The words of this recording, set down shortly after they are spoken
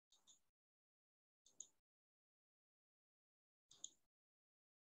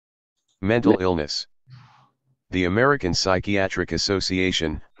Mental illness. The American Psychiatric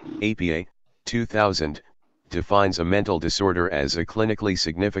Association, APA, 2000, defines a mental disorder as a clinically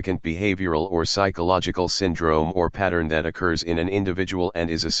significant behavioral or psychological syndrome or pattern that occurs in an individual and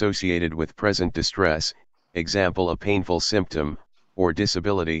is associated with present distress, example a painful symptom, or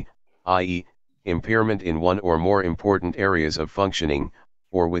disability, i.e., impairment in one or more important areas of functioning,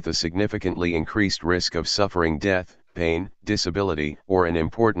 or with a significantly increased risk of suffering death, pain, disability, or an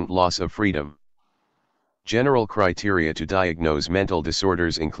important loss of freedom. General criteria to diagnose mental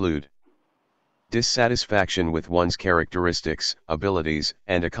disorders include dissatisfaction with one's characteristics, abilities,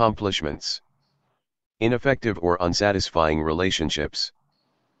 and accomplishments, ineffective or unsatisfying relationships,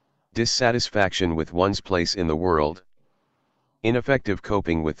 dissatisfaction with one's place in the world, ineffective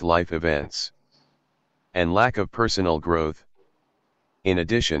coping with life events, and lack of personal growth. In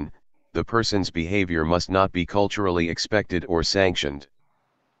addition, the person's behavior must not be culturally expected or sanctioned.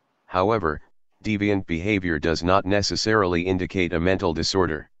 However, deviant behavior does not necessarily indicate a mental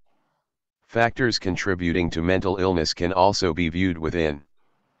disorder. Factors contributing to mental illness can also be viewed within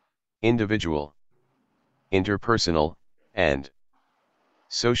individual, interpersonal, and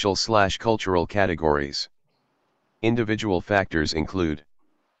social/cultural categories. Individual factors include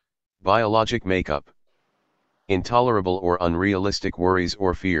biologic makeup, intolerable or unrealistic worries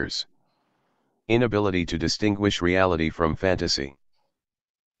or fears, inability to distinguish reality from fantasy,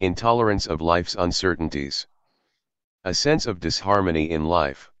 intolerance of life's uncertainties, a sense of disharmony in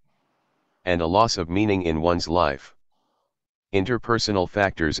life, and a loss of meaning in one's life. Interpersonal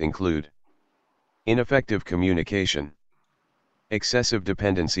factors include ineffective communication, excessive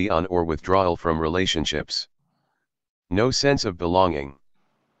dependency on or withdrawal from relationships, no sense of belonging,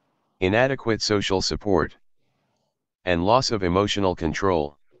 inadequate social support, and loss of emotional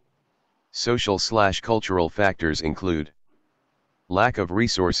control. Social/cultural factors include lack of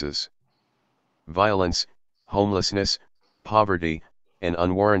resources, violence, homelessness, poverty, an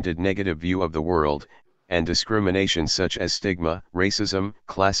unwarranted negative view of the world, and discrimination such as stigma, racism,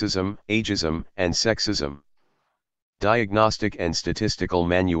 classism, ageism, and sexism. Diagnostic and Statistical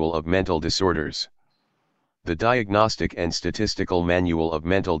Manual of Mental Disorders. The Diagnostic and Statistical Manual of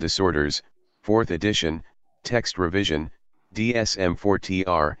Mental Disorders, 4th edition, text revision,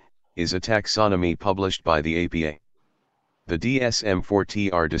 DSM-IV, is a taxonomy published by the APA. The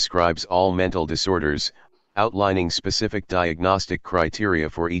DSM-IV describes all mental disorders, outlining specific diagnostic criteria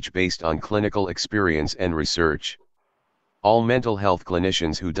for each based on clinical experience and research. All mental health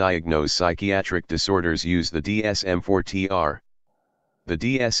clinicians who diagnose psychiatric disorders use the DSM-IV. The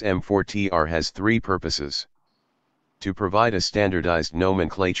DSM-IV has three purposes: to provide a standardized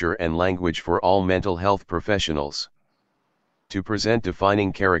nomenclature and language for all mental health professionals, to present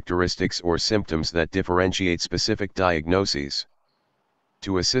defining characteristics or symptoms that differentiate specific diagnoses,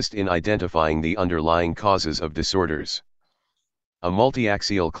 to assist in identifying the underlying causes of disorders. A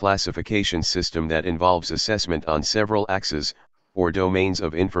multi-axial classification system that involves assessment on several axes, or domains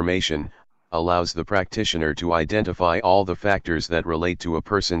of information, allows the practitioner to identify all the factors that relate to a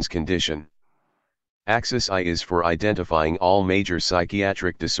person's condition. Axis I is for identifying all major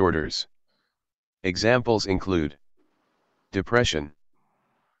psychiatric disorders. Examples include depression,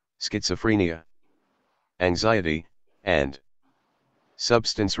 schizophrenia, anxiety, and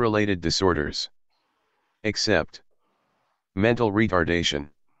substance-related disorders, except mental retardation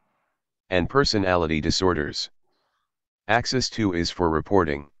and personality disorders. Axis 2 is for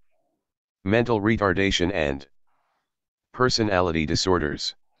reporting mental retardation and personality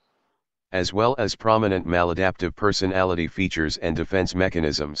disorders, as well as prominent maladaptive personality features and defense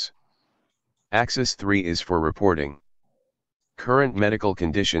mechanisms. Axis 3 is for reporting current medical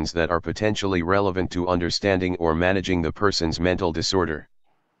conditions that are potentially relevant to understanding or managing the person's mental disorder,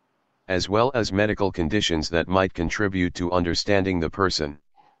 as well as medical conditions that might contribute to understanding the person.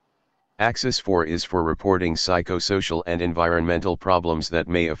 Axis 4 is for reporting psychosocial and environmental problems that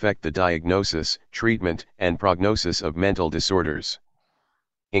may affect the diagnosis, treatment, and prognosis of mental disorders.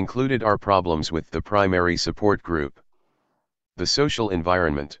 Included are problems with the primary support group, the social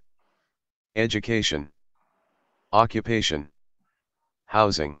environment, education, occupation,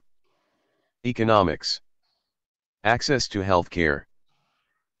 housing, economics, access to health care,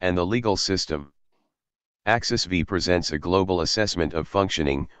 and the legal system. Axis V presents a global assessment of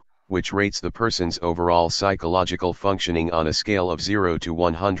functioning, which rates the person's overall psychological functioning on a scale of 0 to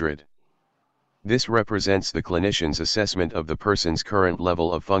 100. This represents the clinician's assessment of the person's current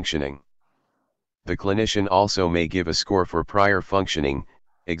level of functioning. The clinician also may give a score for prior functioning,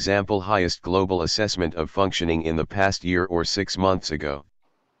 example highest global assessment of functioning in the past year or 6 months ago.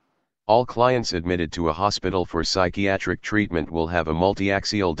 All clients admitted to a hospital for psychiatric treatment will have a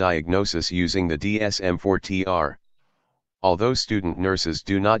multi-axial diagnosis using the DSM-4-TR. Although student nurses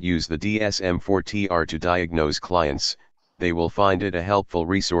do not use the DSM-4-TR to diagnose clients, they will find it a helpful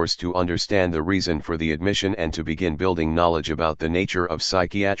resource to understand the reason for the admission and to begin building knowledge about the nature of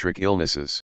psychiatric illnesses.